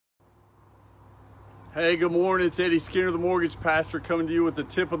Hey, good morning. It's Eddie Skinner, the Mortgage Pastor, coming to you with the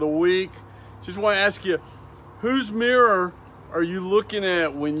tip of the week. Just want to ask you, whose mirror are you looking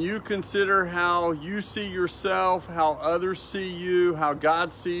at when you consider how you see yourself, how others see you, how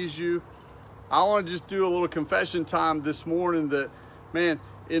God sees you? I want to just do a little confession time this morning that, man,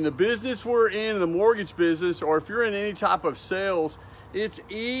 in the business we're in the mortgage business, or if you're in any type of sales, it's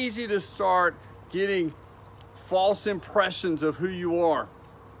easy to start getting false impressions of who you are.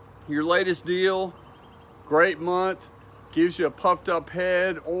 Your latest deal, great month, gives you a puffed up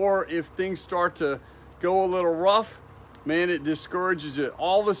head, or if things start to go a little rough, man, it discourages you.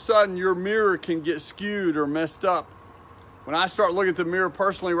 All of a sudden, your mirror can get skewed or messed up. When I start looking at the mirror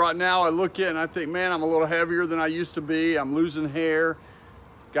personally right now, I look at it and I think, man, I'm a little heavier than I used to be. I'm losing hair,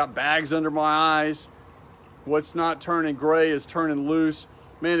 got bags under my eyes. What's not turning gray is turning loose.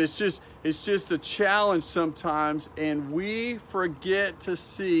 Man, it's just a challenge sometimes, and we forget to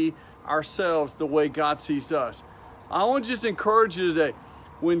see ourselves the way God sees us. I want to just encourage you today.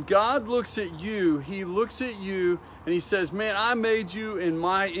 When God looks at you, He looks at you and He says, man, I made you in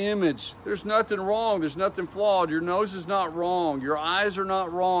my image. There's nothing wrong. There's nothing flawed. Your nose is not wrong. Your eyes are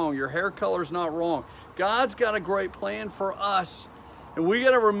not wrong. Your hair color is not wrong. God's got a great plan for us. And we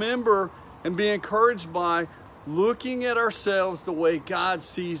got to remember and be encouraged by looking at ourselves the way God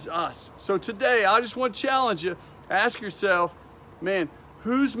sees us. So today, I just want to challenge you. Ask yourself, man,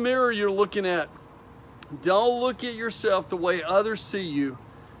 whose mirror you're looking at. Don't look at yourself the way others see you.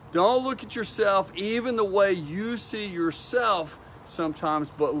 Don't look at yourself even the way you see yourself sometimes,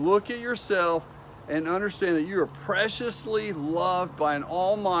 but look at yourself and understand that you are preciously loved by an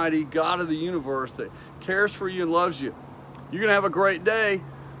almighty God of the universe that cares for you and loves you. You're going to have a great day.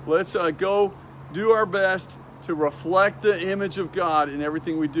 Let's go do our best to reflect the image of God in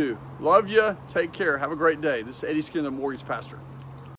everything we do. Love you. Take care. Have a great day. This is Eddie Skinner, the Mortgage Pastor.